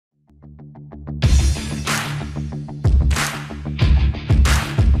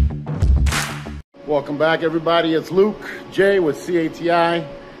Welcome back, everybody. It's Luke J with CATI.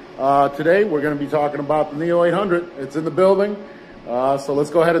 Today we're going to be talking about the Neo 800. It's in the building, so let's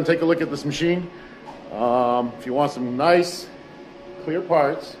go ahead and take a look at this machine. If you want some nice, clear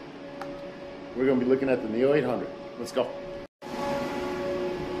parts, we're going to be looking at the Neo 800. Let's go.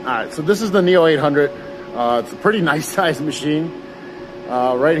 All right, so this is the Neo 800. It's a pretty nice size machine.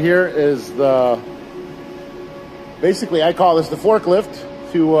 Right here is basically I call this the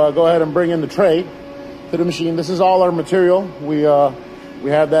forklift to go ahead and bring in the tray to the machine. This is all our material. We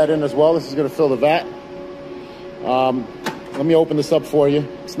have that in as well. This is going to fill the vat. Let me open this up for you.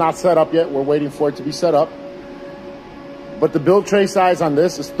 It's not set up yet. We're waiting for it to be set up. But the build tray size on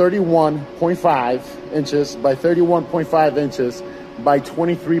this is 31.5 inches by 31.5 inches by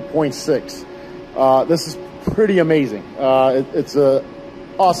 23.6. This is pretty amazing. It's a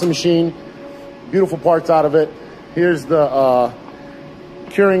awesome machine. Beautiful parts out of it. Here's the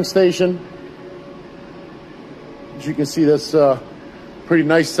curing station. As you can see, this pretty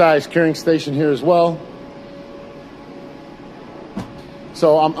nice size curing station here as well.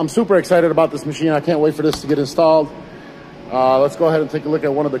 So I'm super excited about this machine. I can't wait for this to get installed. Let's go ahead and take a look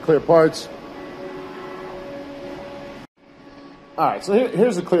at one of the clear parts. All right, so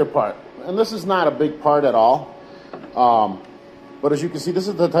here's the clear part. And this is not a big part at all. But as you can see, this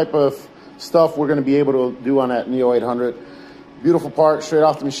is the type of stuff we're gonna be able to do on that Neo 800. Beautiful part, straight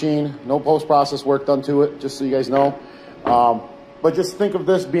off the machine. No post-process work done to it, just so you guys know. But just think of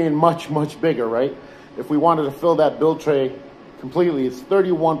this being much, much bigger, right? If we wanted to fill that build tray completely, it's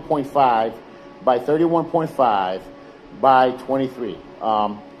 31.5 by 31.5 by 23.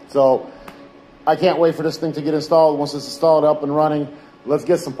 So I can't wait for this thing to get installed. Once it's installed up and running, let's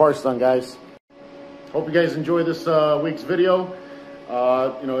get some parts done, guys. Hope you guys enjoy this week's video.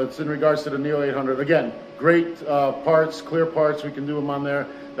 You know, it's in regards to the Neo 800. Again, great parts, clear parts. We can do them on there.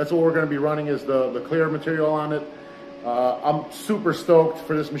 That's what we're going to be running, is the clear material on it. I'm super stoked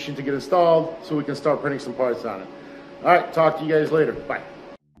for this machine to get installed so we can start printing some parts on it. All right, talk to you guys later. Bye.